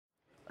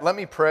Let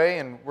me pray,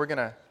 and we're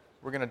gonna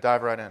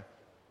dive right in.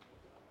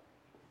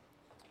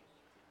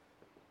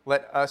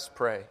 Let us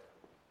pray.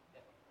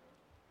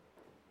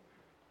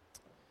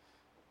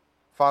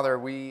 Father,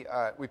 we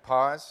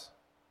pause,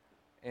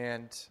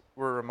 and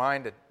we're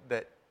reminded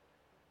that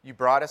you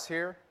brought us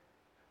here,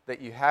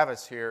 that you have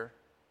us here,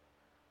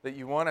 that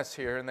you want us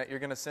here, and that you're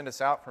going to send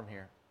us out from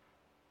here.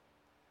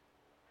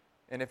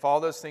 And if all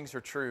those things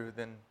are true,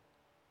 then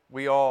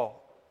we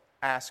all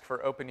ask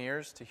for open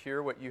ears to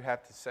hear what you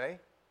have to say.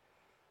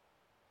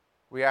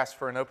 We ask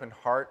for an open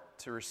heart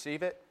to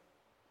receive it.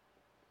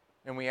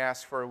 And we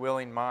ask for a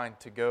willing mind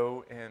to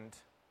go and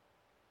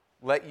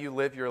let you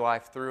live your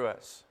life through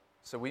us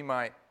so we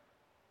might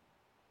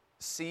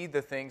see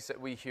the things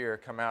that we hear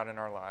come out in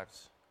our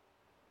lives.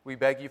 We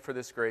beg you for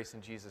this grace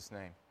in Jesus'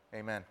 name.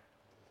 Amen.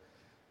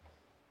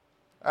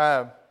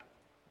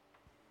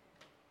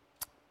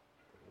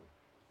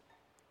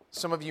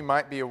 Some of you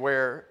might be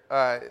aware,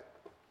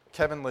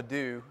 Kevin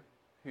Ledoux,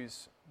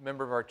 who's a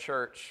member of our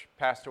church,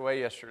 passed away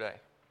yesterday.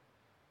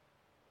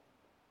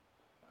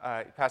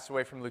 He passed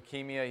away from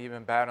leukemia. He'd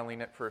been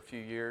battling it for a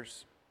few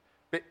years.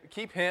 But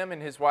keep him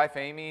and his wife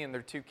Amy and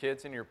their 2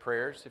 kids in your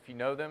prayers if you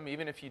know them,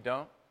 even if you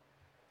don't.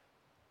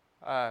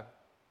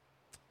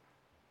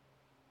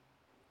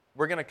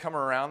 We're going to come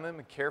around them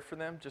and care for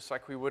them just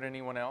like we would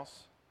anyone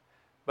else.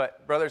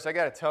 But brothers, I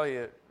got to tell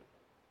you,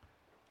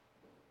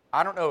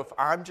 I don't know if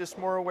I'm just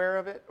more aware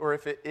of it or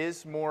if it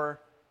is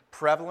more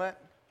prevalent,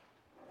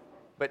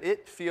 but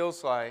it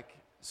feels like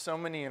so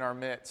many in our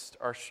midst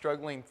are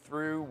struggling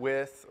through,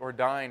 with, or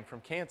dying from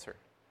cancer.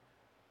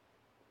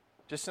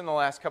 Just in the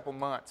last couple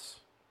months,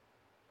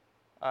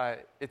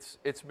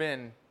 it's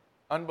been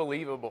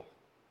unbelievable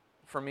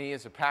for me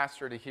as a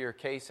pastor to hear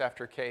case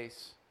after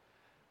case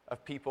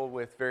of people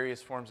with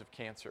various forms of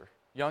cancer,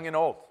 young and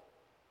old,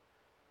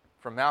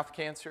 from mouth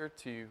cancer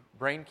to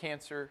brain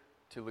cancer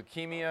to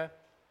leukemia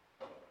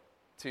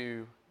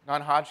to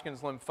non-Hodgkin's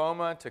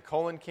lymphoma to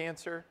colon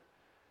cancer.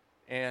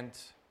 And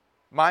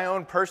my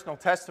own personal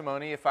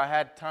testimony, if I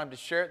had time to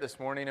share it this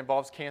morning,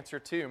 involves cancer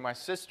too. My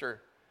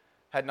sister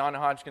had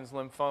non-Hodgkin's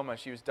lymphoma.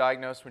 She was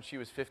diagnosed when she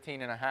was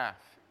 15 and a half.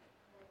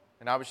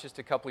 And I was just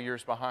a couple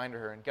years behind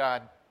her. And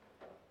God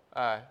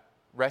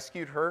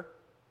rescued her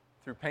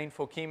through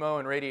painful chemo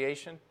and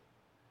radiation.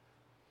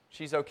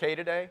 She's okay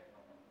today.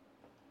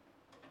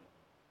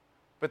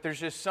 But there's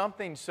just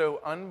something so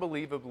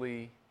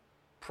unbelievably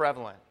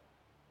prevalent.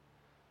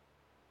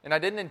 And I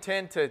didn't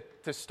intend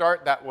to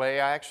start that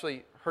way. I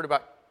actually heard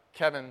about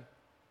Kevin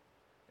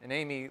and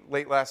Amy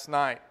late last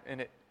night,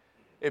 and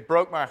it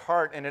broke my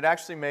heart, and it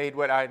actually made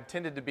what I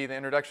intended to be the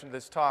introduction to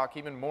this talk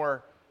even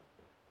more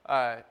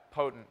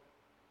potent.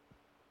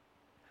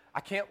 I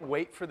can't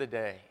wait for the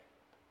day.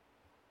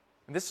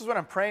 And this is what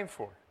I'm praying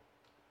for.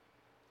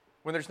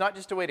 When there's not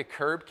just a way to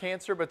curb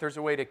cancer, but there's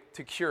a way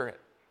to cure it.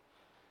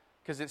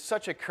 Because it's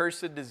such a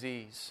cursed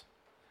disease.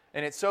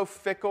 And it's so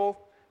fickle,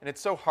 and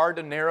it's so hard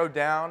to narrow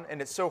down,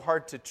 and it's so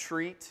hard to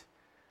treat.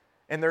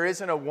 And there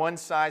isn't a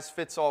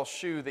one-size-fits-all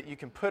shoe that you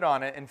can put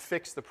on it and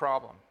fix the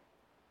problem.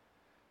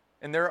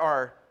 And there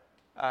are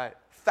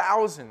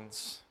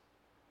thousands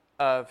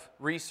of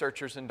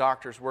researchers and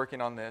doctors working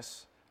on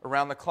this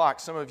around the clock.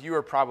 Some of you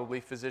are probably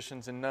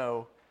physicians and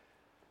know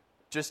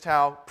just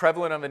how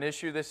prevalent of an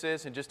issue this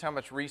is and just how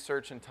much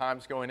research and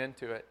time's going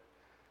into it.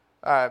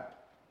 I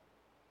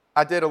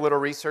did a little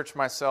research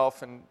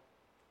myself and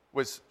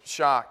was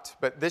shocked.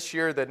 But this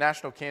year, the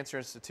National Cancer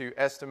Institute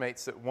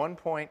estimates that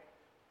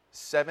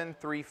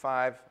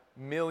 1.735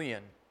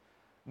 million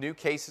new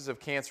cases of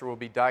cancer will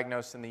be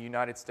diagnosed in the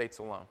United States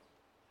alone.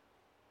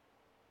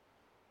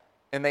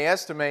 And they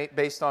estimate,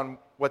 based on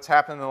what's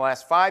happened in the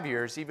last 5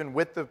 years, even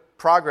with the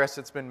progress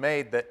that's been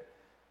made, that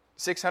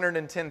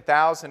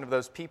 610,000 of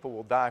those people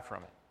will die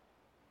from it.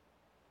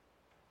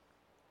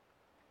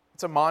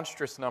 It's a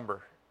monstrous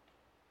number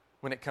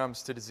when it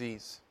comes to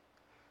disease.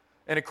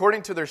 And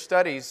according to their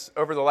studies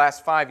over the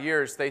last 5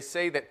 years, they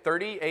say that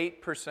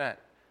 38%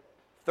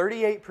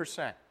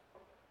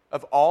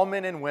 of all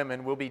men and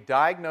women will be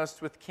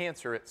diagnosed with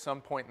cancer at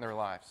some point in their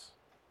lives.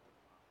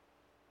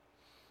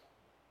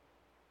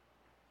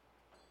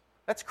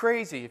 That's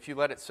crazy if you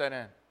let it set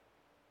in.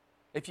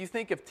 If you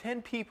think of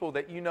 10 people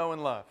that you know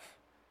and love,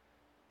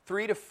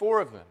 3 to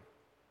 4 of them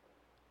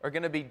are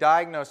going to be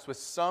diagnosed with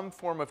some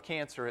form of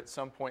cancer at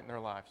some point in their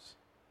lives.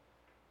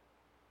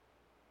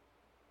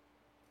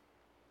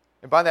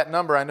 And by that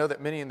number, I know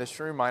that many in this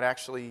room might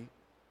actually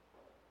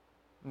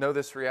know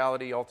this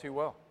reality all too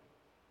well.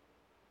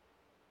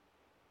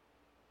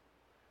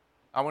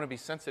 I want to be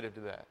sensitive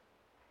to that.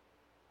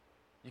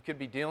 You could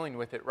be dealing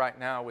with it right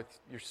now with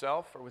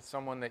yourself or with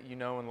someone that you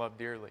know and love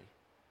dearly.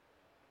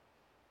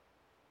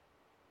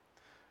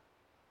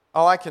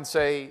 All I can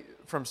say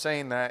from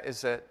saying that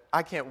is that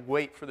I can't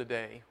wait for the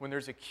day when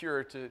there's a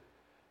cure to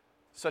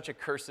such a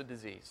cursed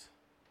disease.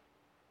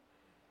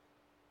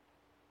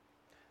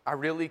 I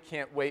really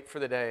can't wait for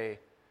the day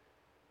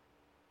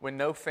when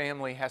no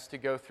family has to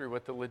go through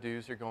what the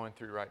Ledouxs are going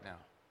through right now.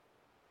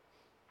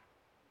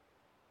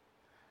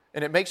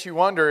 And it makes you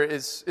wonder,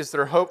 is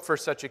there hope for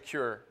such a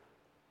cure?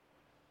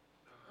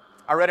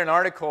 I read an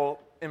article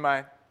in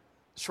my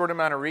short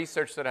amount of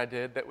research that I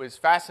did that was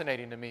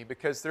fascinating to me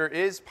because there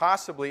is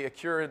possibly a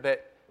cure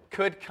that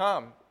could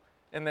come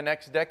in the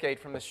next decade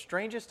from the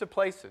strangest of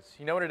places.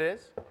 You know what it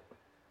is?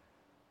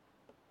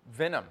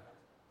 Venom.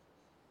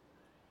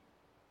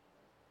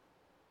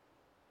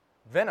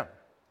 Venom.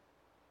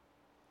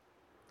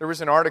 There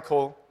was an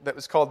article that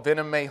was called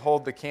 "Venom May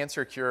Hold the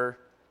Cancer Cure."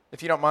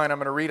 If you don't mind, I'm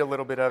going to read a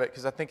little bit of it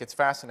because I think it's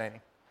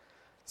fascinating.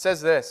 It says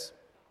this: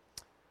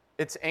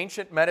 "It's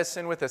ancient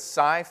medicine with a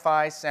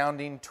sci-fi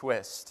sounding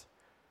twist.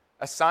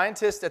 A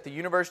scientist at the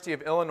University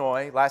of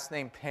Illinois, last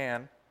name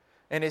Pan,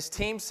 and his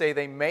team say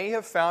they may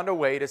have found a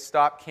way to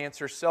stop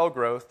cancer cell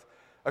growth,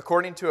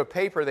 according to a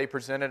paper they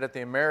presented at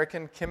the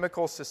American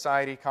Chemical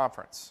Society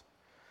conference.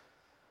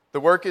 The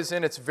work is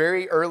in its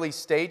very early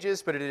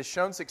stages, but it has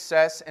shown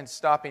success in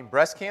stopping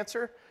breast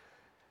cancer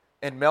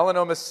and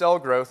melanoma cell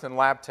growth in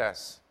lab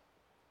tests.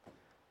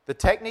 The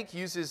technique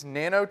uses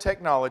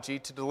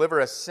nanotechnology to deliver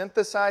a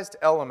synthesized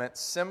element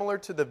similar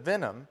to the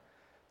venom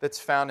that's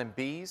found in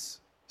bees,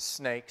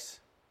 snakes,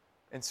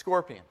 and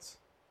scorpions."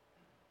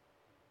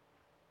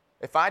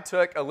 If I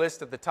took a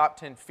list of the top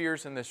 10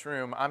 fears in this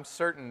room, I'm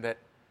certain that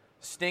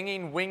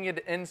stinging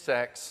winged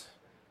insects,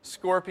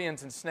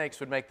 scorpions, and snakes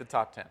would make the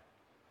top 10.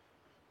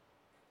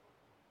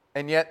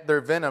 And yet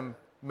their venom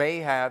may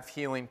have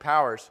healing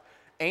powers.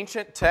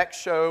 Ancient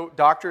texts show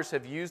doctors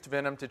have used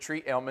venom to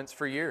treat ailments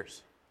for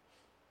years.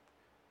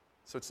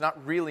 So it's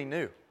not really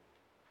new.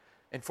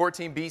 In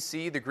 14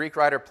 BC, the Greek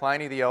writer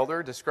Pliny the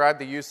Elder described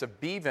the use of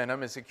bee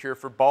venom as a cure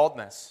for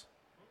baldness.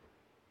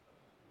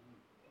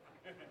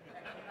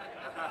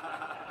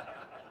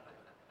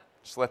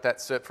 Just let that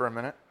sit for a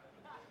minute.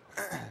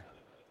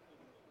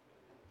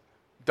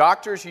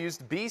 Doctors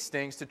used bee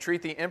stings to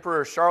treat the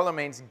Emperor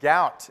Charlemagne's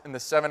gout in the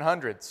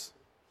 700s.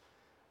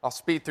 I'll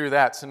speed through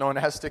that so no one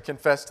has to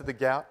confess to the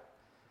gout.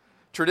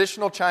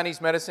 Traditional Chinese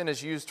medicine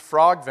has used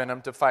frog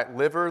venom to fight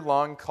liver,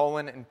 lung,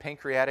 colon, and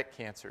pancreatic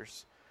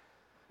cancers.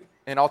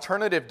 And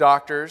alternative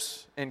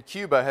doctors in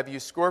Cuba have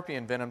used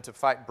scorpion venom to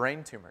fight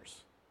brain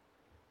tumors.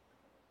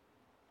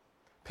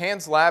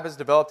 Pan's lab has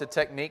developed a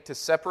technique to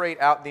separate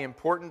out the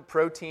important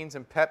proteins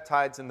and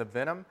peptides in the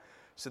venom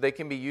so they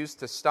can be used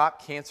to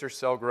stop cancer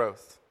cell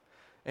growth.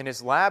 And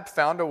his lab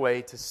found a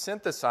way to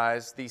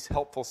synthesize these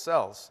helpful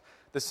cells.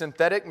 The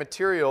synthetic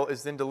material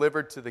is then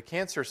delivered to the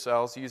cancer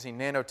cells using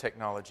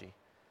nanotechnology.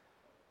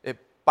 It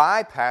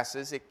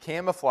bypasses, it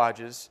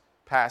camouflages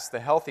past the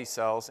healthy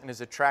cells and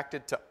is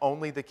attracted to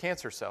only the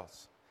cancer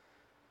cells.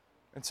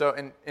 And so,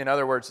 in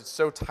other words, it's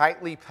so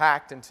tightly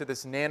packed into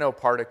this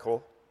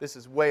nanoparticle. This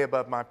is way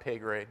above my pay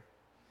grade.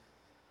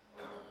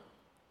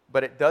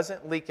 But it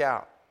doesn't leak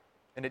out,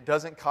 and it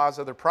doesn't cause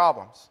other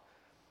problems.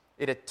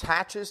 It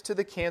attaches to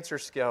the cancer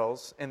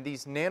cells, and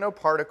these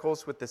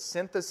nanoparticles with the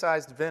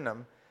synthesized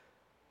venom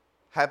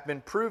have been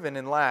proven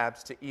in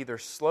labs to either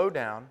slow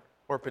down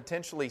or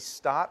potentially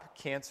stop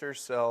cancer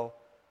cell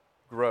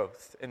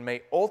growth and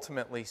may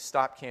ultimately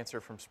stop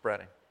cancer from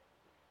spreading.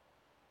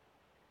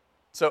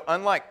 So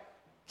unlike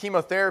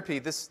chemotherapy,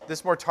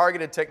 this more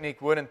targeted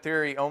technique would, in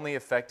theory, only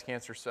affect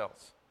cancer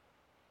cells.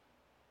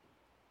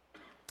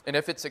 And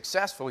if it's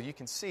successful, you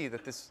can see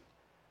that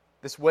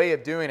this way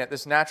of doing it,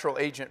 this natural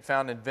agent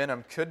found in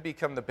venom, could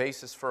become the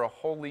basis for a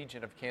whole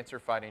legion of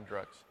cancer-fighting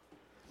drugs.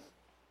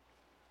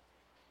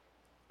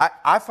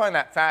 I find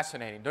that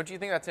fascinating. Don't you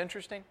think that's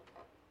interesting?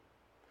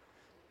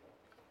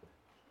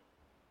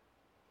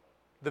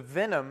 The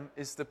venom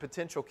is the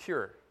potential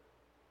cure.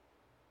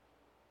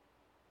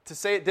 To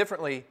say it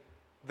differently,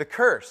 the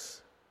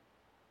curse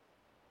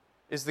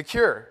is the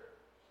cure.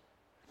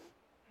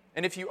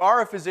 And if you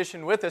are a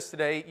physician with us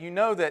today, you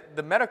know that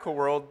the medical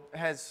world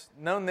has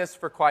known this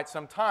for quite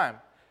some time.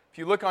 If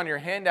you look on your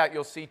handout,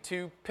 you'll see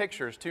two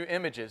pictures, two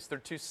images. They're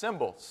two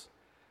symbols.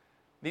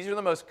 These are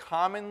the most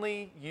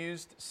commonly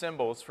used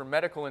symbols for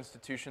medical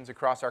institutions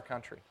across our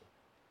country.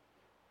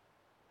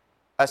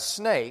 A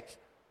snake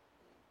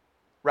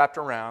wrapped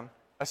around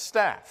a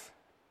staff.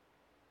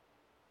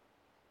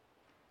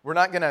 We're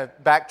not going to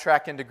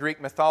backtrack into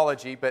Greek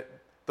mythology, but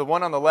the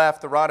one on the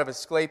left, the rod of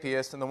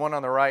Asclepius, and the one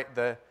on the right,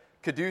 the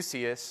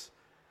caduceus,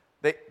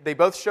 they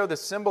both show the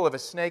symbol of a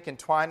snake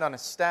entwined on a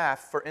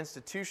staff for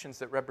institutions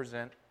that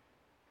represent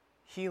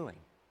healing,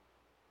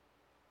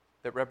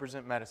 that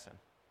represent medicine.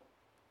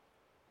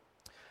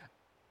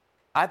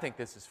 I think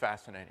this is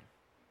fascinating.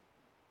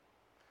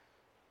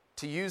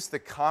 To use the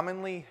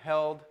commonly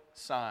held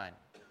sign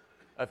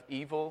of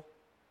evil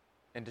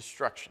and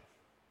destruction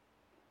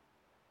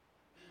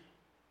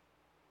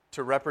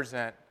to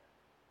represent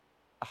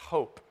a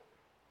hope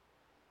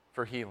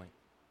for healing.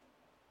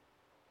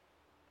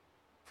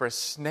 For a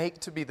snake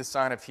to be the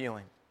sign of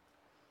healing.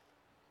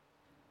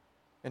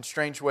 In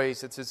strange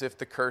ways, it's as if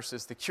the curse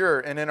is the cure.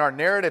 And in our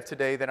narrative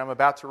today that I'm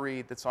about to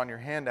read, that's on your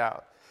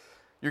handout,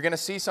 you're going to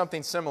see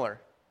something similar.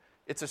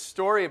 It's a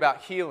story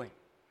about healing.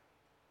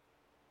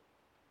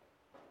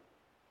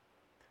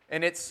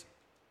 And it's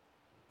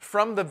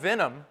from the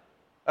venom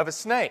of a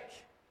snake.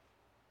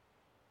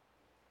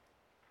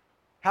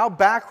 How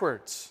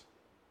backwards.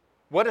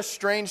 What a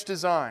strange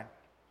design.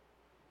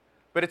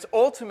 But it's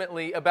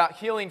ultimately about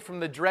healing from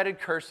the dreaded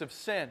curse of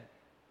sin.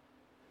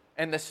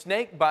 And the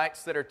snake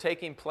bites that are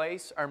taking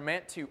place are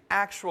meant to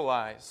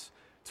actualize,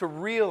 to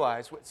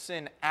realize what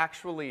sin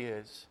actually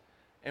is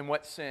and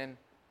what sin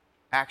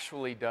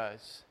actually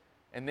does.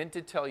 And then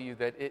to tell you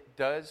that it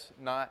does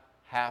not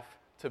have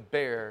to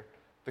bear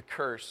the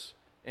curse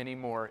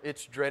anymore.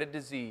 Its dreaded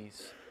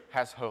disease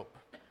has hope.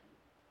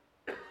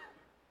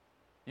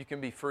 You can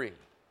be free.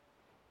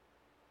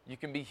 You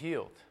can be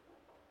healed.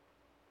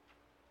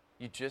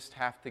 You just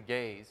have to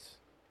gaze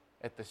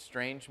at the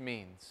strange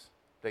means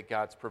that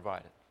God's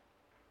provided.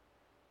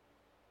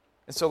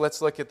 And so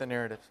let's look at the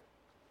narrative.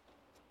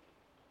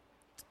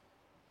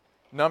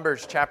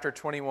 Numbers chapter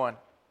 21.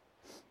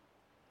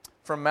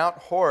 From Mount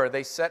Hor,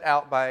 they set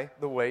out by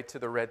the way to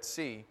the Red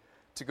Sea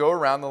to go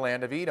around the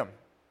land of Edom.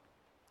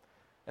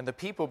 And the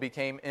people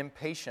became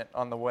impatient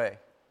on the way.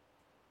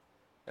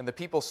 And the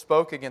people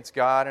spoke against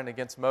God and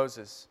against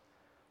Moses.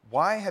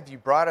 Why have you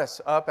brought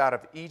us up out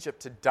of Egypt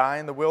to die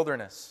in the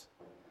wilderness?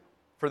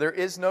 For there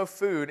is no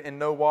food and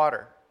no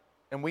water,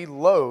 and we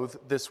loathe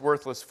this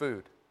worthless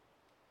food.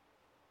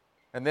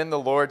 And then the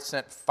Lord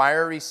sent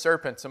fiery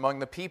serpents among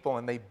the people,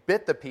 and they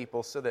bit the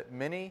people so that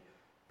many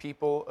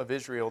people of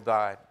Israel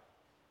died.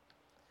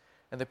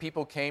 And the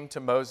people came to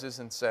Moses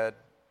and said,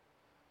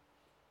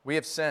 We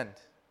have sinned,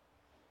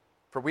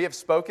 for we have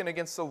spoken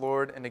against the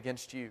Lord and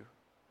against you.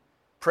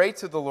 Pray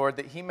to the Lord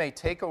that he may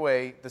take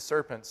away the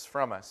serpents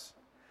from us.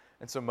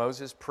 And so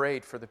Moses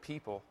prayed for the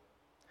people.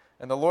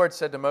 And the Lord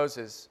said to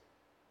Moses,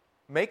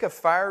 Make a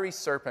fiery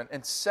serpent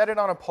and set it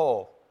on a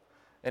pole,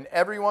 and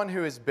everyone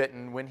who is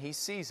bitten, when he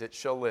sees it,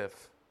 shall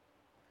live.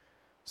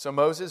 So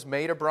Moses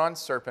made a bronze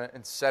serpent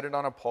and set it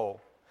on a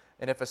pole.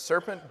 And if a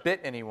serpent bit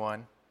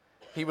anyone,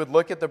 he would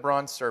look at the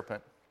bronze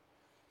serpent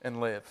and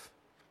live.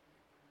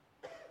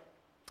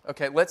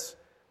 Okay, let's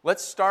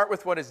start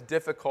with what is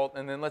difficult,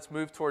 and then let's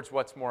move towards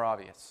what's more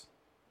obvious.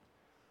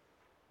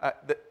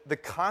 The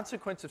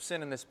consequence of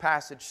sin in this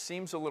passage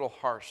seems a little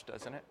harsh,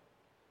 doesn't it?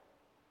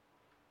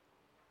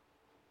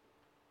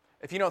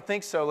 If you don't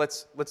think so,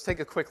 let's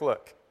take a quick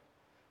look.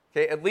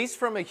 Okay, at least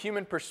from a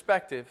human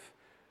perspective,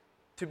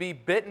 to be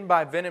bitten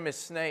by venomous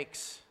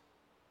snakes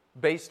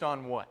based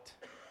on what?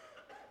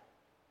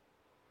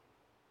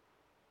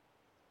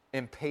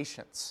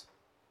 Impatience.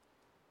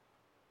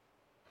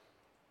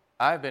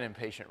 I've been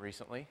impatient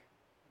recently.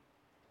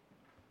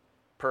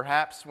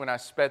 Perhaps when I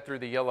sped through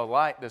the yellow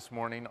light this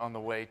morning on the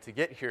way to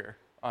get here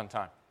on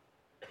time.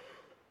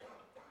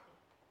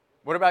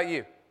 What about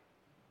you?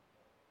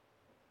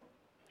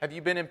 Have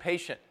you been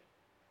impatient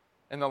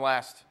in the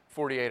last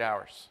 48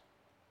 hours?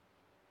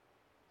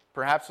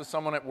 Perhaps with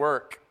someone at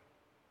work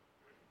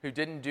who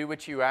didn't do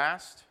what you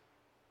asked?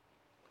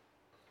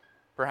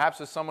 Perhaps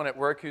with someone at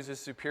work who's a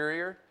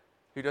superior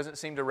who doesn't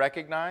seem to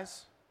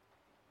recognize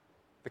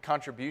the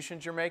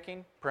contributions you're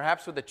making?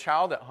 Perhaps with a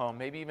child at home,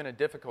 maybe even a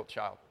difficult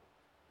child.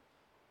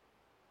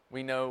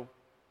 We know,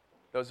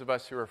 those of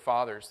us who are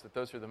fathers, that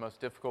those are the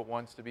most difficult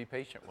ones to be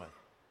patient with.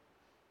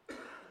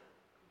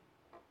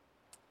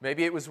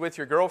 Maybe it was with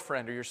your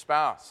girlfriend or your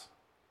spouse.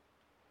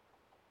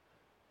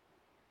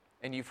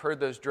 And you've heard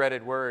those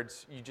dreaded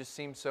words, you just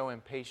seem so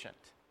impatient.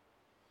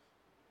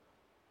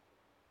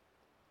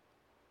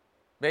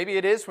 Maybe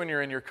it is when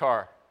you're in your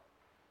car.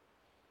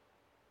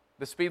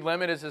 The speed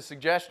limit is a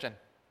suggestion.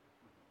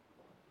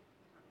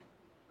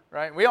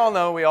 Right? We all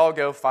know we all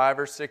go 5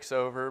 or 6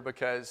 over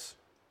because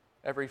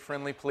every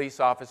friendly police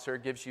officer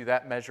gives you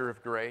that measure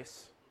of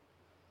grace.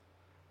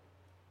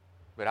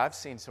 But I've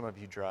seen some of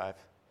you drive.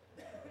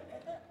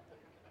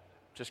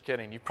 Just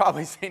kidding. You've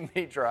probably seen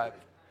me drive.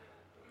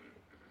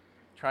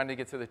 Trying to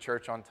get to the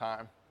church on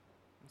time.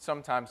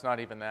 Sometimes not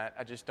even that.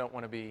 I just don't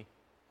want to be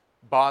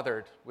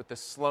bothered with the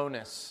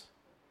slowness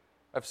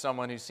of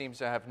someone who seems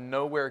to have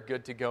nowhere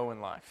good to go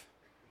in life.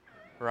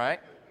 Right?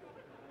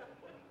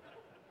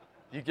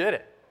 You get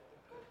it.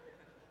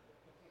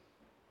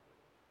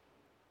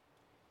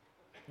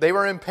 They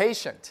were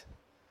impatient.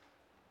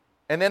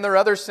 And then their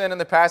other sin in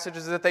the passage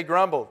is that they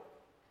grumbled.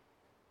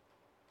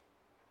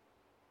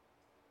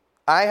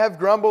 I have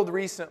grumbled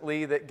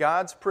recently that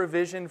God's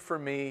provision for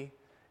me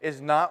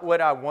is not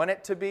what I want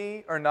it to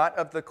be, or not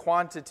of the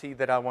quantity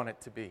that I want it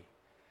to be.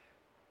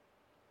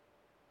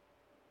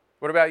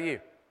 What about you?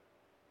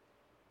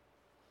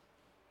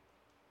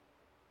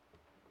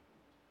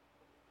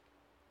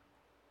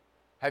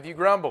 Have you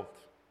grumbled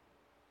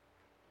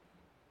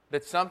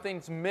that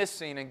something's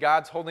missing and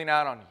God's holding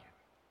out on you?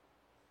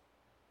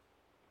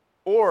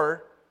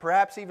 Or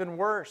perhaps even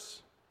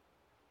worse,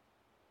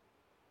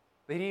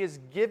 that He has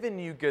given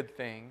you good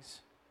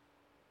things,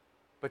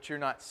 but you're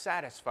not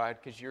satisfied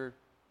because you're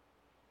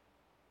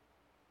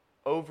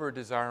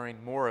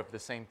over-desiring more of the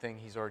same thing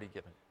He's already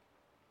given.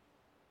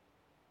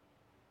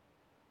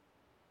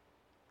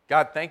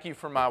 God, thank you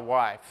for my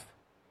wife.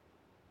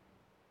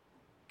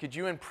 Could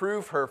you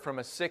improve her from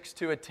a 6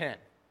 to a 10?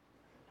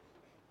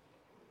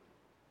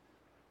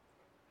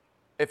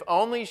 If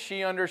only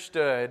she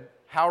understood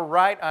how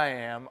right I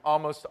am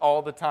almost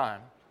all the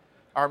time,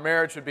 our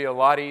marriage would be a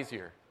lot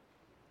easier.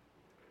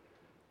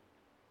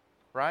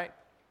 Right?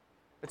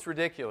 It's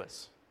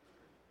ridiculous.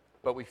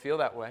 But we feel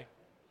that way.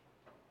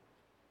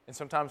 And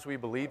sometimes we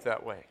believe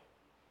that way.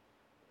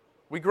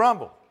 We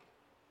grumble.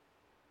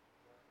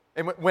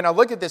 And when I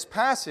look at this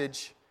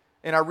passage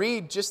and I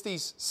read just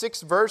these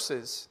 6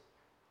 verses,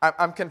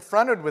 I'm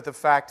confronted with the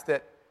fact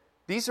that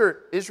these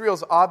are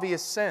Israel's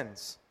obvious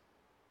sins.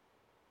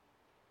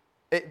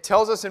 It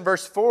tells us in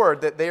verse 4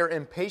 that they are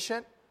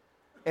impatient.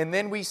 And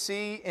then we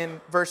see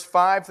in verse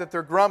 5 that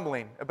they're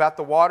grumbling about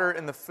the water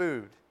and the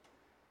food.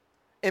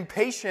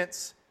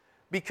 Impatience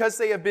because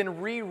they have been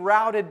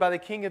rerouted by the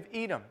king of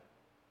Edom.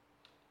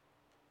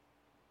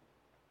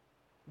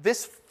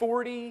 This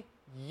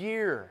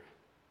 40-year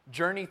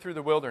journey through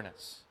the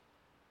wilderness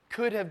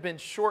could have been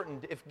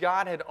shortened if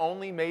God had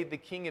only made the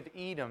king of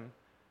Edom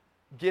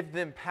give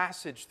them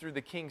passage through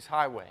the king's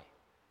highway.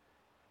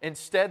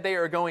 Instead, they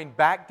are going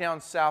back down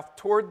south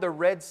toward the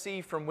Red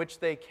Sea from which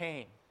they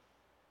came.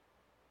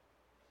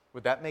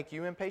 Would that make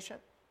you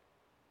impatient?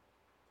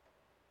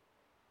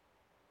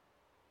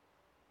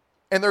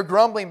 And they're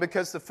grumbling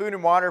because the food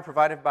and water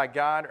provided by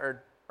God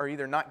are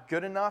either not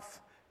good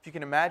enough. If you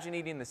can imagine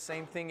eating the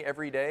same thing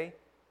every day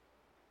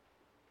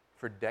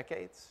for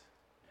decades.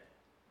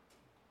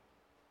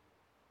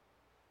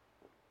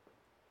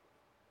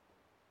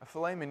 A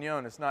filet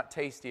mignon is not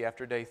tasty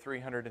after day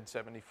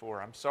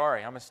 374. I'm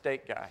sorry, I'm a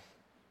steak guy.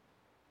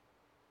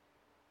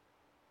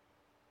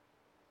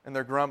 And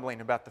they're grumbling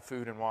about the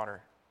food and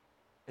water.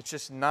 It's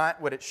just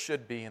not what it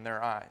should be in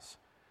their eyes.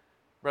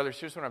 Brothers,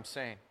 here's what I'm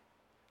saying.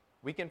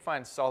 We can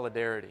find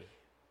solidarity,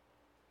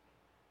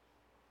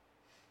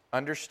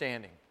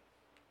 understanding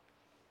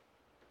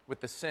with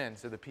the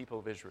sins of the people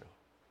of Israel.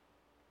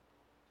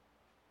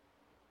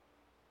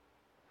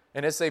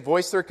 And as they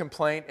voice their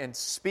complaint and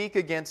speak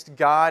against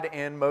God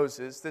and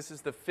Moses, this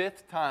is the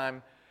 5th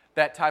time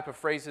that type of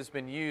phrase has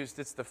been used.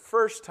 It's the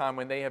first time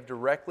when they have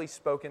directly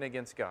spoken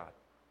against God.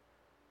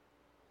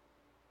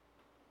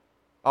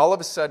 All of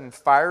a sudden,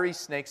 fiery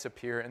snakes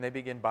appear and they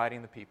begin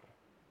biting the people.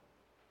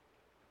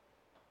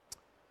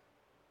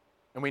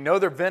 And we know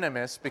they're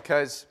venomous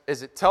because,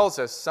 as it tells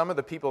us, some of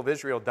the people of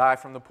Israel die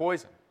from the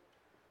poison.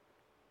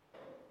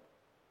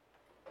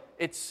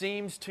 It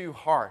seems too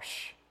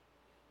harsh,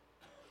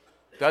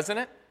 doesn't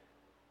it?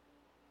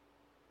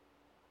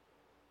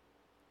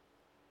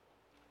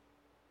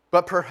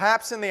 But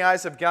perhaps in the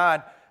eyes of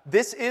God,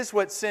 this is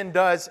what sin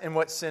does and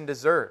what sin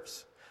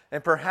deserves.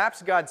 And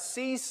perhaps God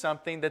sees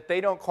something that they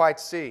don't quite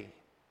see.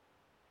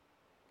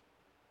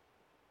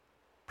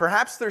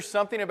 Perhaps there's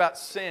something about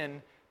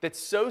sin that's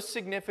so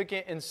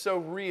significant and so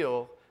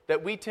real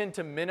that we tend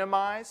to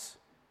minimize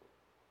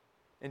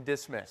and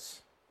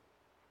dismiss.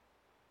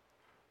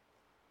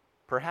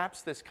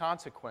 Perhaps this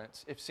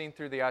consequence, if seen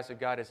through the eyes of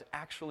God, is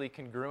actually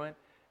congruent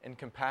and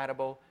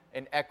compatible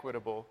and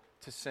equitable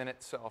to sin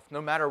itself, no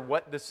matter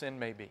what the sin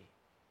may be.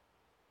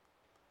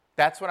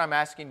 That's what I'm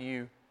asking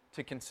you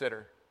to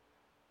consider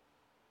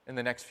in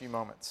the next few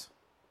moments.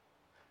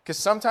 Because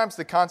sometimes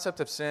the concept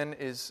of sin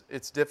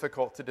it's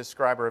difficult to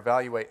describe or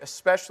evaluate,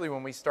 especially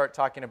when we start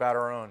talking about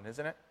our own,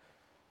 isn't it?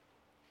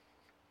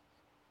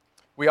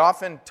 We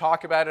often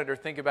talk about it or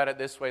think about it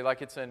this way,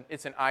 like it's an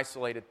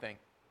isolated thing.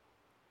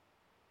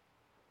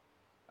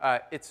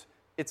 It's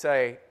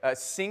a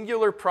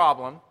singular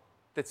problem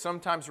that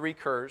sometimes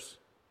recurs,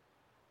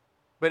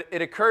 but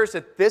it occurs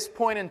at this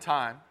point in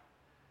time.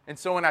 And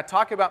so when I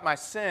talk about my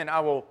sin,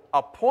 I'll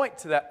point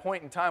to that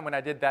point in time when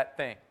I did that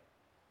thing.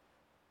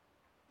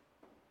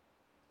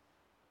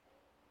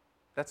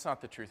 That's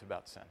not the truth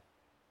about sin.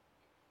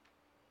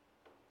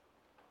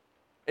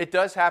 It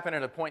does happen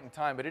at a point in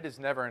time, but it is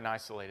never an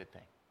isolated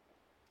thing.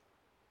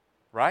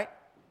 Right?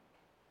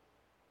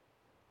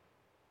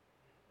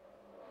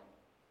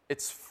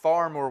 It's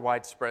far more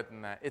widespread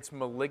than that. It's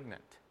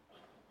malignant.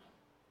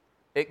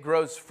 It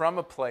grows from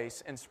a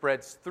place and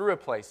spreads through a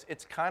place.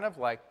 It's kind of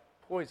like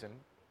poison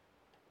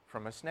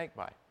from a snake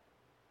bite.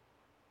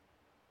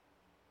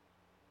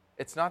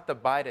 It's not the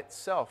bite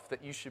itself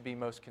that you should be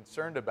most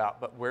concerned about,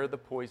 but where the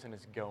poison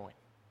is going.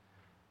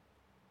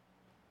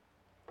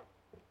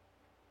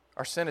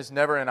 Our sin is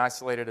never an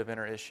isolated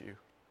event or issue.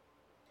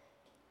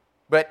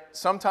 But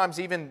sometimes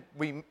even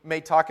we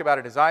may talk about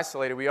it as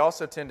isolated, we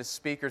also tend to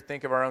speak or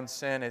think of our own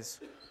sin as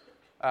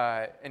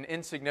an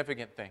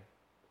insignificant thing.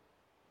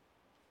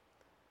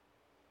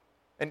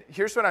 And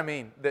here's what I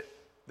mean, that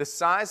the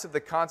size of the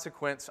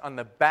consequence on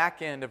the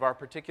back end of our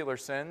particular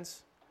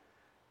sins,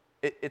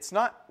 it's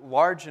not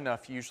large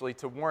enough usually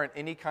to warrant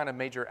any kind of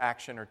major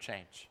action or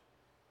change.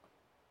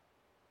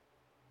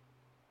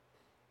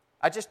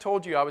 I just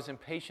told you I was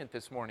impatient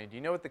this morning. Do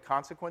you know what the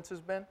consequence has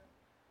been?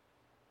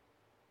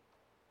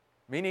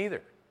 Me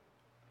neither.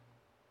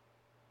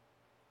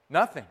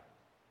 Nothing.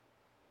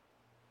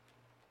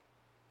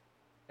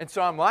 And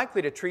so I'm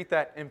likely to treat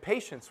that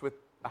impatience with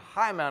a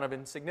high amount of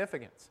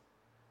insignificance.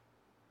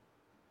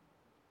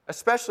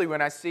 Especially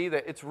when I see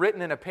that it's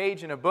written in a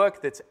page in a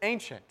book that's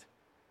ancient.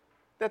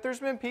 That there's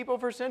been people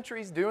for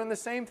centuries doing the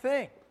same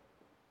thing.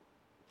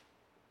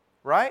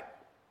 Right?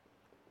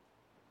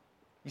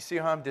 You see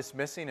how I'm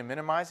dismissing and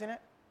minimizing it?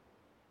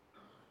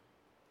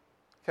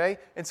 Okay?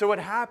 And so what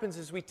happens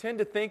is we tend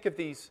to think of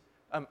these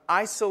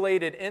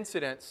isolated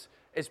incidents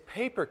as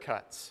paper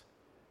cuts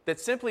that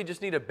simply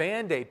just need a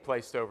Band-Aid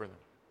placed over them.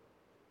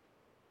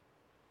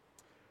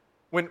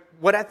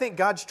 What I think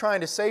God's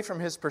trying to say from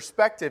His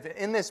perspective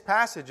in this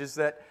passage is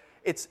that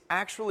it's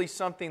actually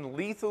something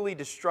lethally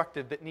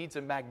destructive that needs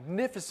a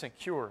magnificent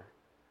cure.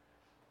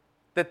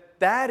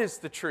 That is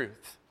the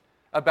truth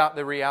about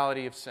the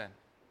reality of sin.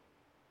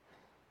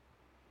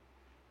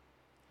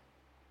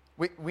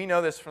 We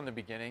know this from the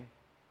beginning.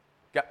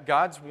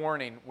 God's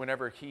warning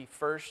whenever He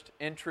first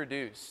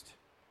introduced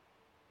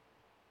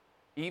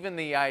even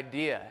the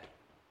idea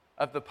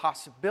of the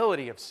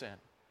possibility of sin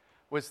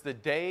was the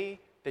day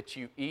that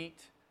you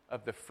eat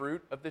of the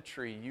fruit of the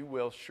tree, you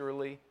will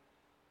surely,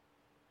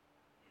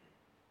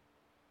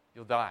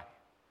 you'll die.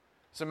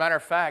 As a matter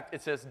of fact,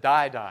 it says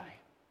die.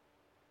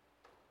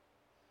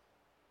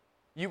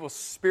 You will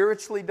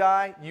spiritually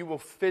die, you will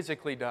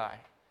physically die.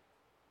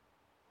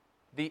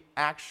 The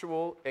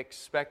actual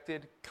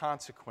expected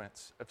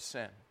consequence of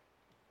sin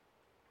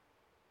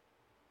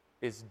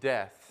is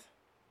death,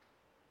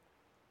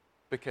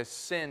 because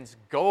sin's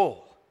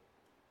goal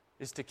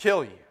is to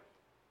kill you,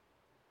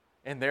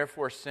 and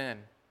therefore sin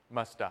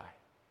must die.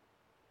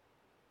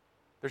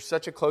 There's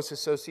such a close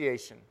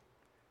association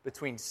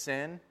between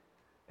sin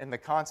and the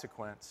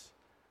consequence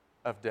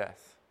of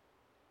death.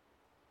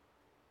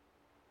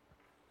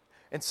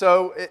 And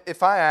so,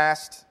 if I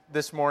asked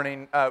this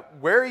morning,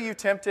 where are you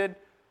tempted,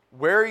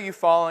 where are you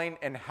falling,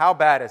 and how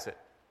bad is it?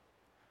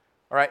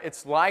 All right,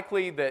 it's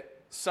likely that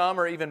some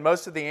or even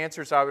most of the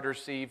answers I would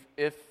receive,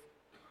 if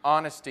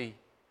honesty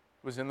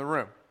was in the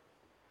room,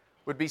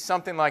 would be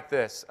something like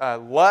this.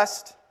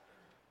 Lust,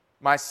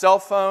 my cell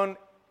phone,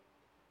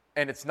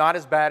 and it's not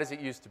as bad as it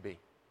used to be.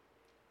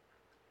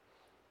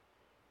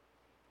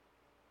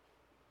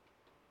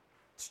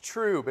 It's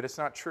true, but it's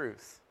not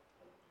truth.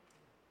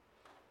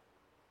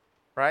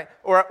 Right?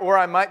 Or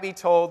I might be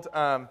told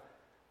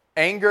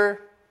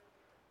anger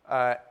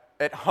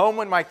at home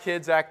when my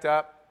kids act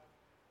up,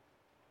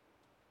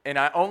 and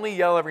I only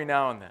yell every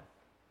now and then.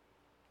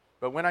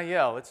 But when I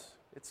yell,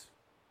 it's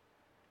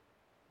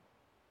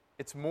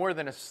more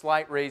than a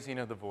slight raising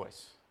of the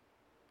voice.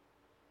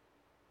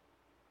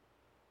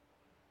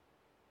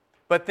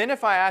 But then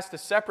if I asked a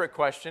separate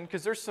question,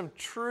 because there's some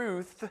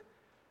truth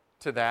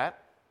to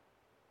that,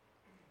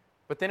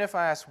 but then if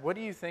I ask, what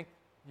do you think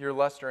your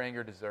lust or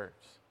anger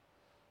deserves?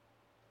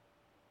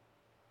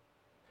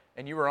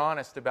 And you were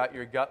honest about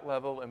your gut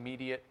level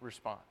immediate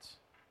response,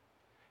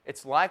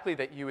 it's likely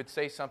that you would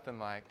say something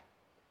like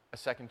a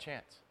second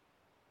chance.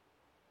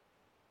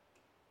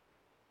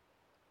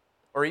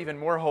 Or even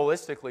more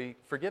holistically,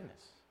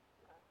 forgiveness.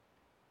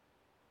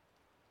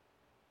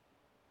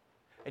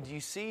 And do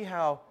you see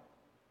how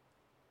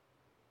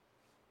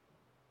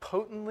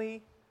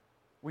potently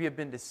we have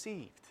been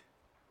deceived?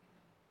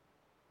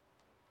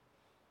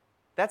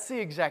 That's the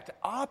exact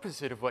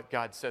opposite of what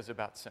God says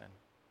about sin.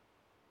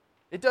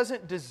 It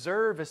doesn't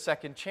deserve a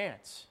second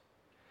chance.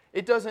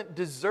 It doesn't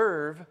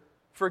deserve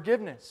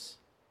forgiveness.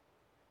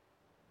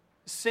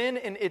 Sin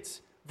in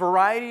its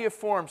variety of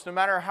forms, no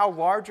matter how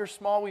large or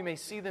small we may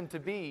see them to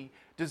be,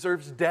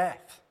 deserves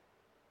death.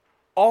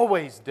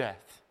 Always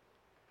death.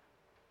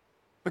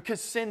 Because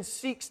sin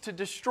seeks to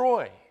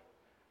destroy.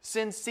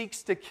 Sin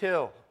seeks to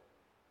kill.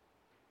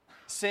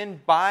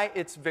 Sin, by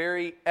its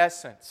very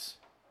essence,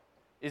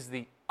 is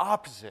the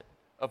opposite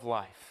of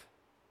life.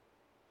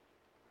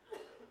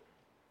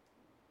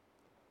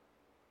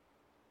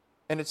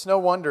 And it's no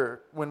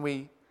wonder when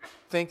we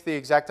think the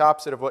exact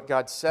opposite of what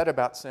God said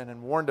about sin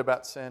and warned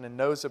about sin and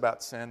knows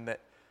about sin that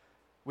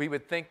we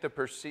would think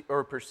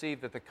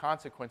perceive that the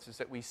consequences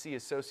that we see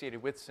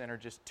associated with sin are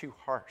just too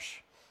harsh.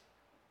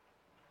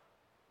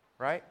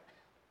 Right?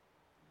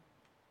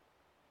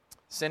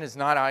 Sin is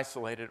not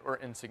isolated or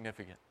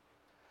insignificant.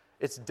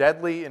 It's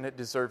deadly and it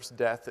deserves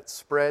death. It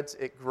spreads,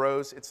 it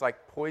grows. It's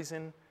like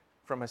poison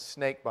from a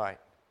snake bite.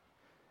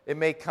 It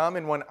may come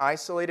in one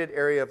isolated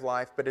area of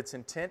life, but its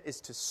intent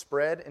is to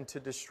spread and to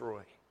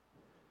destroy.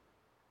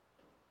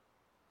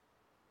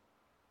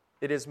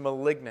 It is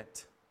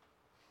malignant.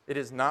 It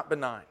is not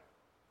benign.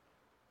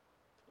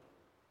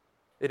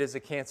 It is a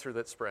cancer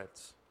that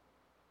spreads.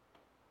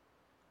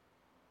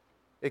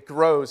 It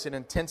grows, it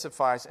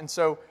intensifies. And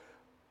so,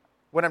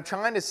 what I'm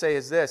trying to say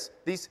is this.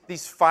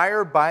 These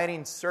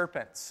fire-biting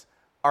serpents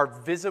are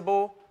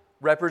visible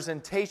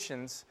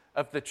representations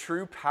of the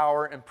true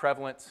power and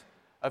prevalence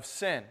of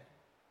sin.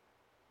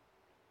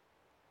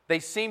 They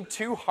seem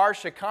too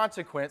harsh a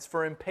consequence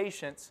for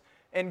impatience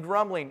and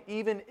grumbling,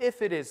 even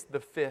if it is the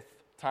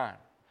fifth time.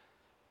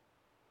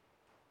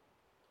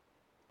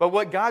 But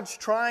what God's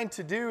trying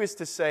to do is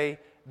to say,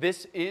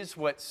 this is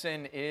what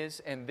sin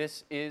is, and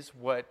this is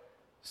what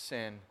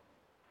sin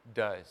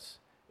does.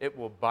 It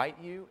will bite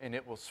you, and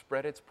it will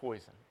spread its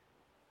poison.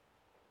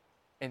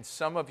 And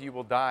some of you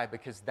will die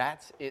because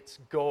that's its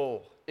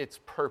goal, its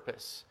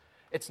purpose.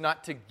 It's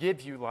not to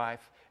give you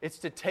life, it's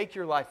to take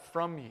your life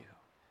from you.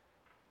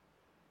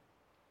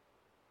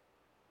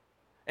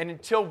 And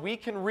until we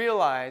can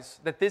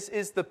realize that this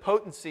is the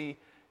potency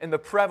and the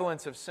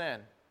prevalence of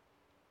sin,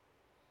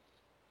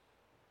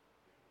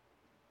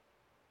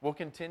 we'll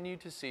continue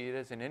to see it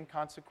as an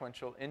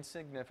inconsequential,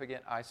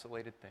 insignificant,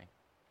 isolated thing.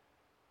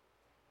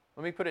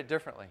 Let me put it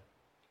differently.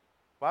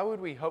 Why would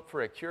we hope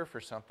for a cure for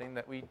something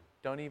that we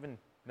don't even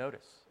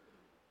notice?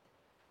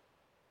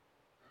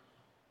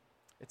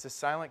 It's a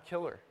silent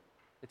killer.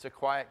 It's a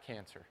quiet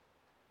cancer.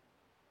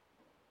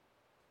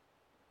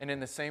 And in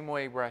the same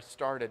way where I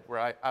started,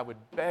 where I would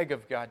beg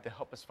of God to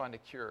help us find a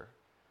cure,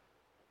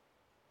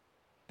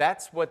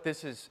 that's what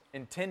this is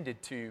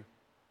intended to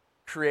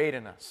create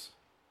in us.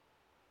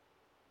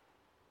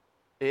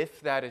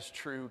 If that is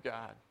true,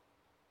 God,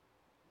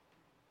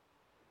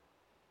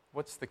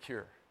 what's the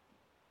cure?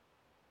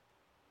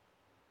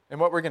 And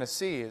what we're going to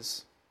see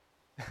is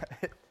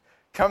it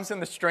comes in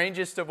the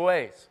strangest of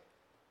ways,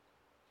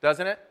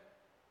 doesn't it?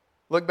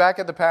 Look back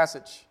at the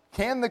passage.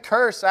 Can the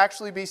curse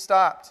actually be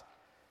stopped?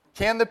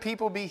 Can the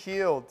people be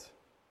healed?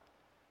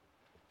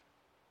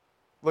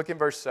 Look in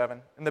verse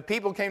 7. And the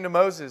people came to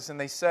Moses and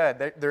they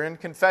said, they're in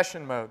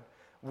confession mode,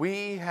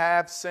 "We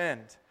have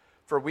sinned,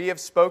 for we have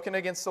spoken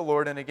against the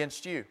Lord and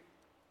against you.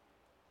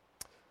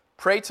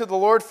 Pray to the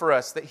Lord for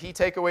us, that he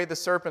take away the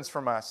serpents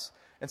from us."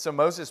 And so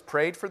Moses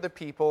prayed for the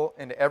people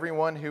and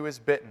everyone who is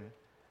bitten.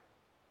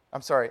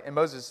 And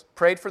Moses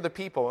prayed for the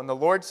people, and the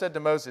Lord said to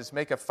Moses,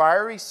 "Make a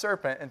fiery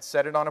serpent and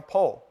set it on a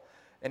pole,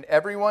 and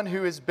everyone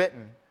who is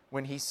bitten,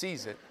 when he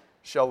sees it,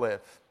 shall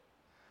live."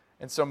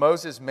 And so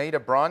Moses made a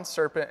bronze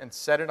serpent and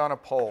set it on a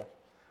pole.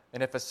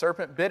 And if a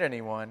serpent bit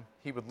anyone,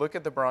 he would look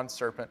at the bronze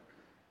serpent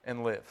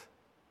and live.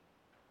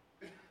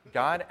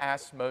 God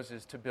asked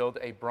Moses to build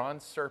a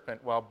bronze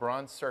serpent while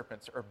bronze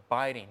serpents are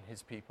biting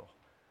his people.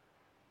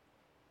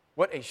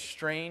 What a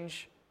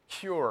strange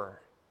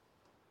cure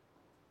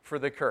for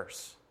the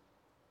curse.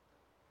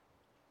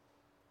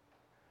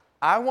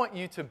 I want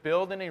you to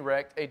build and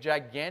erect a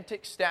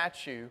gigantic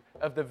statue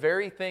of the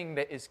very thing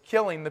that is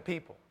killing the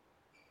people.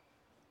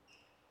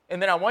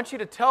 And then I want you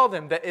to tell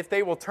them that if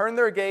they will turn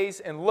their gaze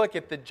and look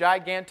at the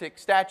gigantic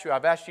statue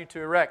I've asked you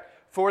to erect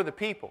for the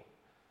people,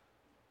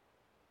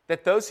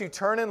 that those who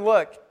turn and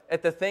look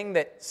at the thing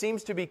that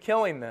seems to be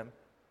killing them,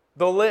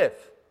 they'll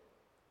live.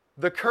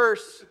 The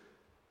curse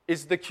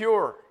is the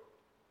cure.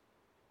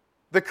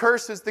 The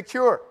curse is the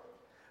cure.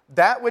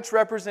 That which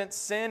represents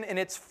sin in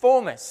its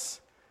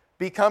fullness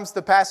becomes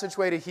the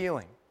passageway to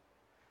healing.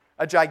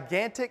 A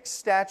gigantic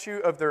statue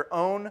of their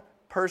own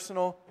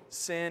personal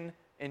sin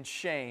and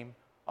shame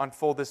on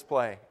full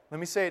display. Let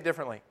me say it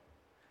differently.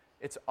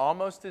 It's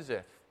almost as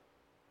if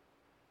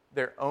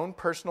their own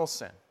personal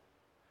sin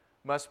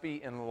must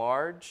be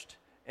enlarged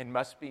and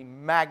must be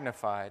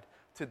magnified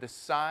to the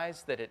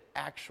size that it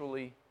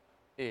actually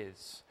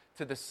is,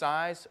 to the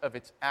size of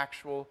its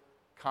actual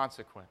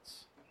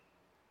consequence,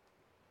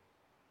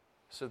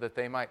 so that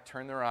they might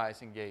turn their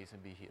eyes and gaze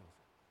and be healed.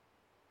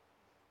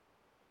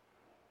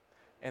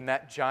 And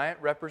that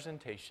giant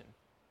representation,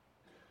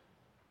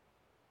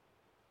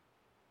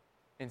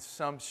 in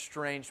some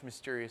strange,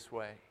 mysterious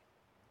way,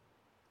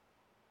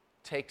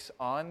 takes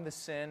on the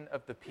sin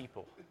of the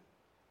people,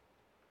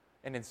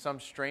 and in some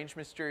strange,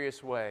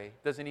 mysterious way,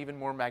 does an even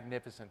more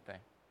magnificent thing.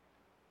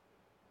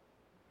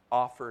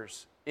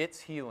 Offers its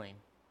healing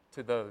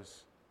to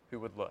those who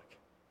would look.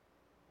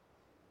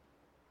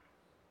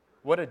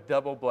 What a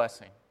double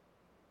blessing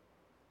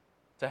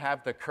to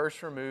have the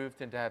curse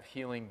removed and to have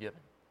healing given.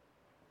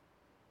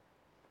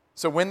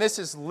 So when this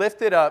is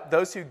lifted up,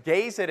 those who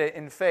gaze at it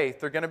in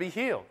faith, they're going to be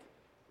healed.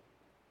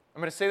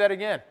 I'm going to say that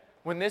again.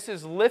 When this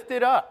is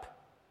lifted up,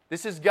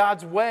 this is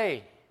God's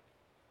way,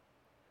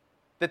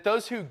 that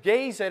those who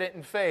gaze at it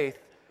in faith,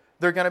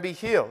 they're going to be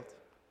healed.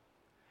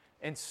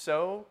 And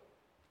so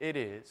it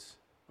is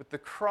with the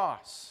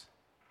cross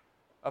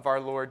of our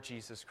Lord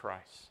Jesus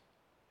Christ.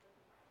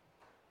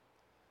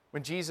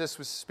 When Jesus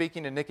was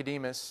speaking to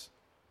Nicodemus,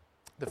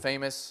 the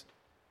famous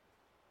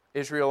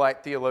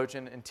Israelite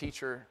theologian and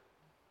teacher,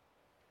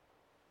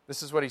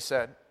 this is what he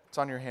said. It's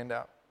on your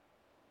handout.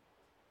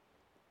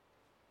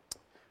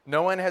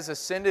 "No one has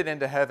ascended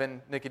into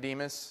heaven,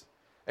 Nicodemus,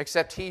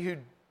 except he who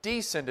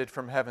descended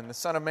from heaven, the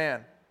Son of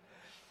Man.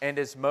 And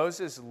as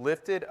Moses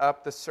lifted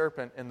up the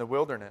serpent in the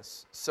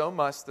wilderness, so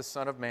must the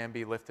Son of Man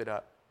be lifted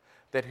up,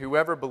 that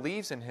whoever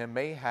believes in him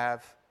may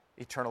have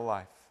eternal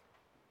life.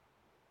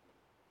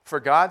 For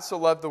God so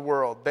loved the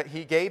world that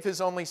he gave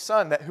his only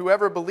Son, that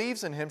whoever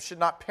believes in him should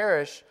not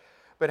perish,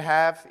 but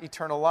have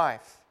eternal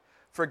life.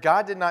 For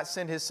God did not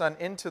send his Son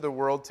into the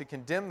world to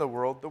condemn the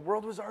world. The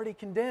world was already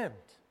condemned.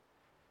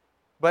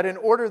 But in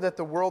order that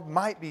the world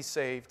might be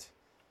saved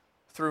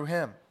through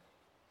him."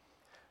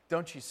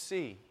 Don't you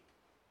see?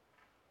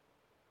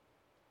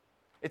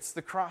 It's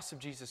the cross of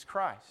Jesus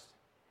Christ.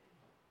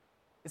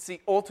 It's the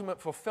ultimate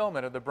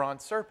fulfillment of the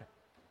bronze serpent.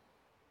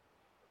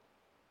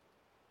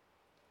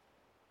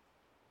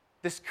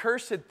 This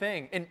cursed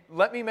thing, and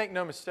let me make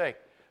no mistake,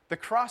 the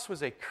cross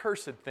was a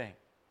cursed thing.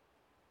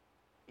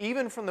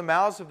 Even from the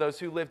mouths of those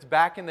who lived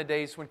back in the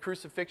days when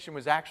crucifixion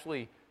was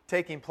actually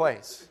taking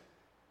place.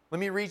 Let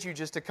me read you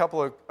just a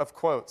couple of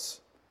quotes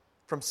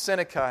from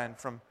Seneca and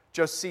from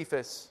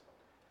Josephus.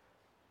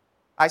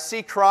 I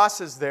see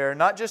crosses there,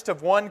 not just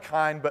of one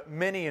kind, but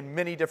many in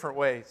many different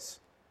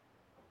ways.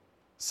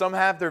 Some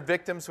have their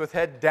victims with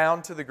head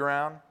down to the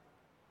ground.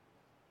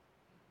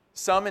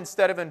 Some,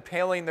 instead of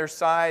impaling their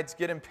sides,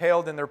 get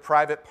impaled in their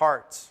private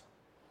parts.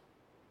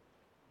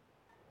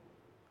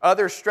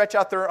 Others stretch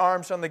out their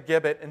arms on the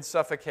gibbet and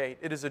suffocate.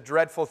 It is a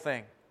dreadful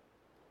thing.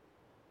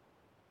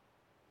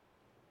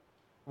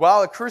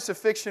 While a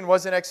crucifixion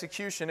was an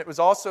execution, it was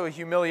also a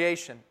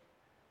humiliation.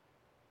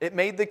 It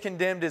made the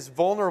condemned as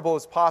vulnerable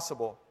as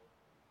possible.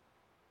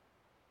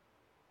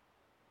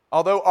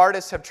 Although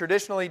artists have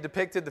traditionally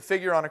depicted the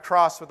figure on a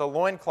cross with a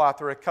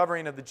loincloth or a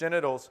covering of the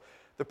genitals,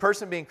 the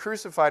person being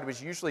crucified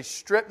was usually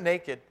stripped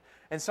naked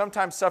and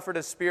sometimes suffered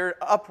a spear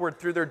upward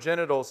through their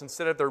genitals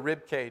instead of their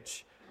rib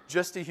cage,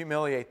 just to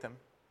humiliate them.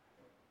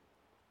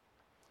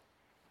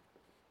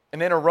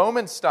 And in a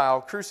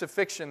Roman-style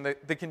crucifixion,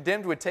 the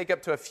condemned would take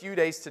up to a few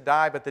days to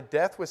die, but the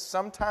death was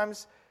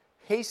sometimes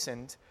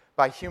hastened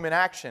by human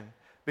action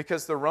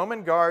because the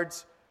Roman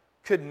guards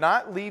could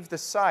not leave the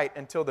site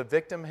until the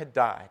victim had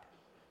died.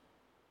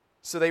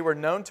 So they were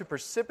known to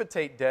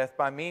precipitate death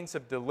by means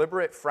of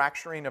deliberate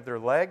fracturing of their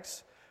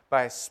legs,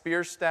 by a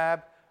spear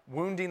stab,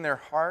 wounding their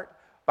heart,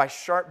 by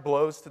sharp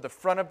blows to the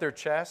front of their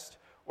chest,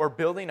 or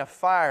building a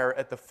fire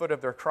at the foot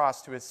of their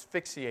cross to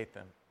asphyxiate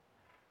them.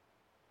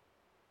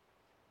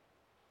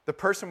 The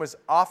person was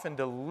often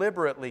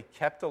deliberately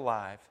kept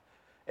alive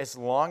as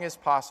long as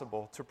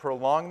possible to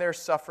prolong their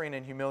suffering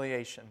and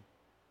humiliation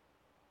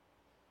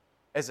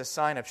as a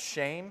sign of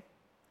shame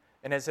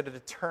and as a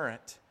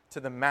deterrent to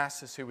the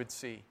masses who would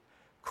see.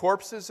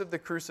 Corpses of the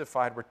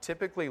crucified were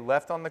typically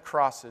left on the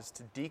crosses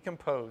to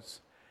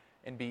decompose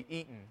and be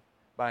eaten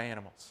by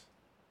animals.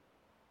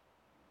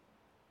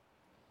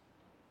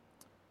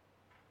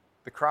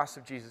 The cross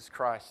of Jesus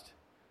Christ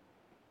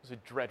was a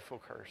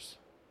dreadful curse.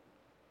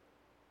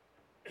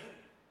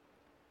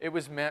 It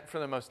was meant for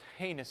the most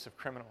heinous of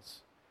criminals,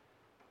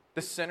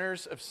 the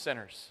sinners of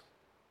sinners,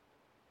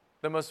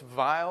 the most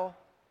vile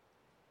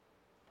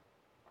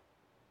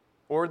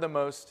or the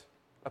most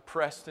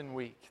oppressed and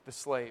weak, the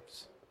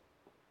slaves.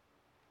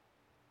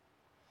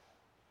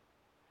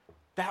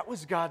 That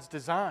was God's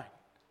design.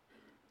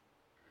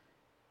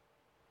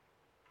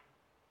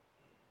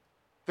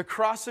 The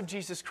cross of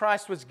Jesus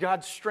Christ was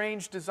God's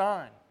strange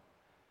design.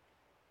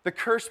 The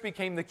curse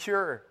became the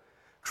cure.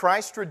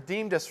 Christ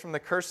redeemed us from the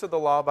curse of the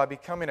law by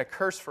becoming a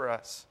curse for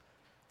us.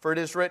 For it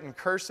is written,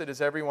 "Cursed is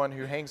everyone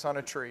who hangs on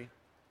a tree."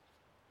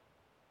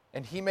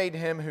 And He made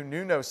Him who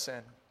knew no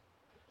sin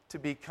to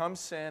become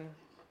sin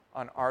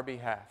on our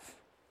behalf,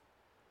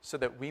 so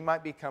that we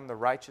might become the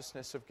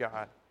righteousness of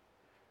God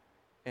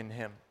in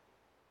Him.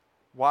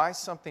 Why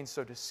something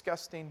so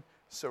disgusting,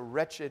 so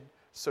wretched,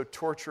 so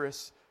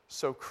torturous,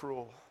 so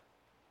cruel?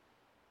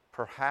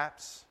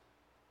 Perhaps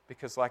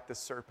because, like the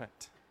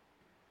serpent,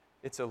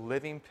 it's a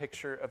living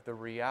picture of the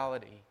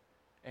reality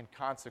and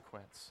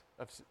consequence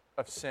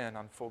of sin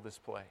on full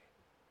display.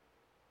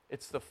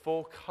 It's the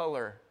full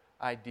color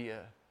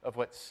idea of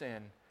what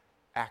sin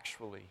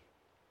actually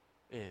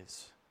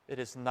is. It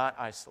is not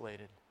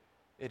isolated.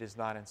 It is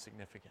not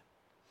insignificant.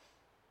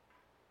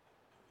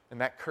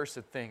 And that cursed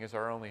thing is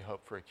our only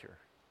hope for a cure.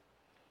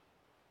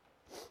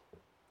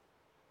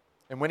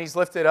 And when He's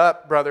lifted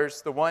up,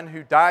 brothers, the one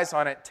who dies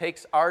on it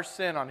takes our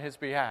sin on His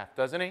behalf,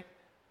 doesn't He?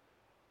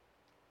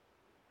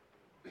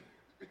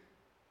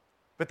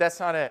 But that's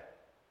not it.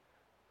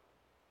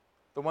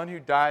 The one who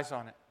dies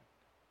on it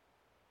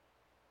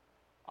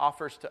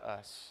offers to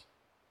us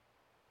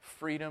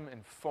freedom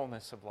and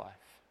fullness of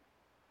life.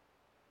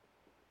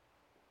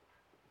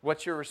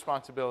 What's your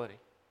responsibility?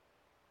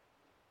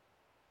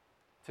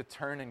 To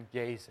turn and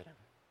gaze at Him.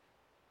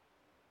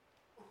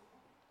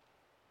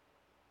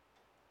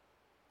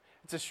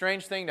 It's a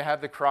strange thing to have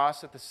the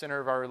cross at the center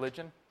of our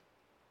religion,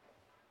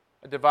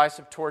 a device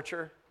of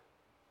torture.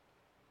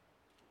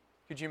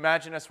 Could you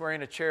imagine us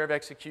wearing a chair of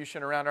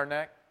execution around our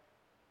neck?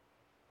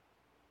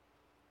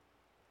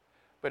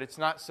 But it's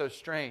not so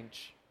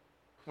strange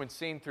when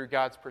seen through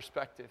God's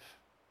perspective,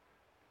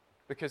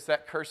 because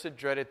that cursed,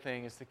 dreaded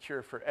thing is the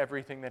cure for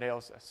everything that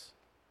ails us.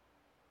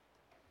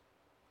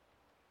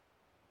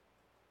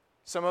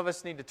 Some of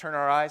us need to turn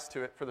our eyes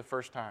to it for the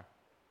first time.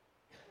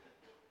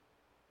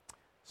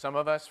 Some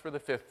of us for the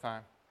 5th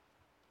time.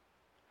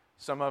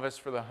 Some of us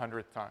for the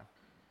 100th time.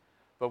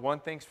 But one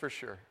thing's for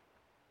sure.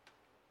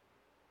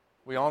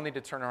 We all need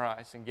to turn our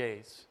eyes and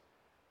gaze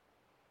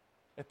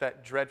at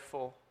that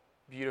dreadful,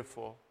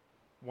 beautiful,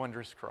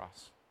 wondrous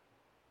cross.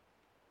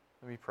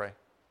 Let me pray.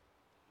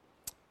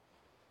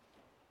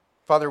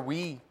 Father,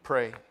 we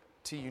pray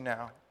to You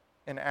now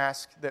and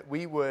ask that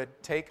we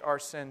would take our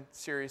sin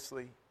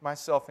seriously,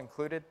 myself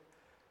included,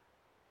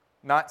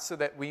 not so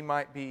that we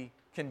might be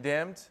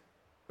condemned,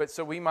 but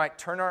so we might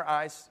turn our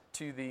eyes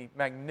to the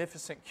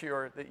magnificent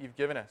cure that You've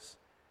given us.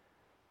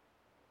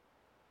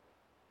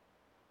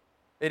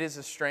 It is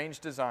a strange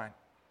design.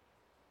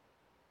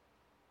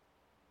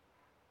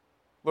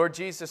 Lord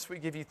Jesus, we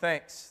give You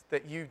thanks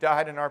that You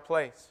died in our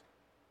place.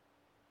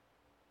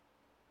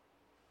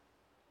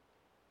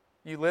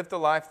 You lived the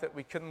life that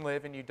we couldn't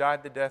live, and You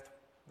died the death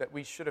that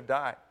we should have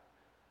died,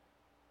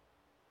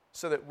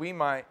 so that we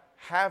might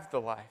have the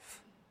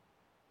life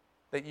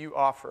that you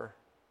offer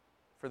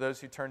for those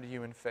who turn to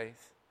you in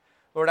faith.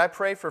 Lord, I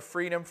pray for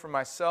freedom for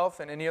myself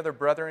and any other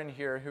brother in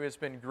here who has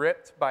been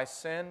gripped by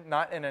sin,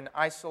 not in an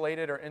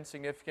isolated or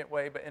insignificant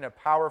way, but in a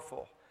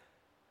powerful,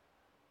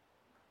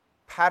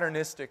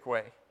 patternistic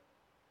way.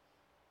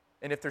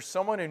 And if there's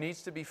someone who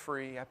needs to be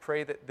free, I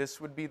pray that this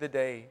would be the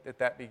day that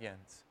that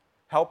begins.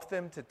 Help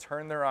them to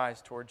turn their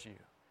eyes towards you.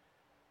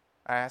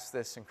 I ask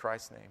this in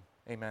Christ's name.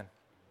 Amen.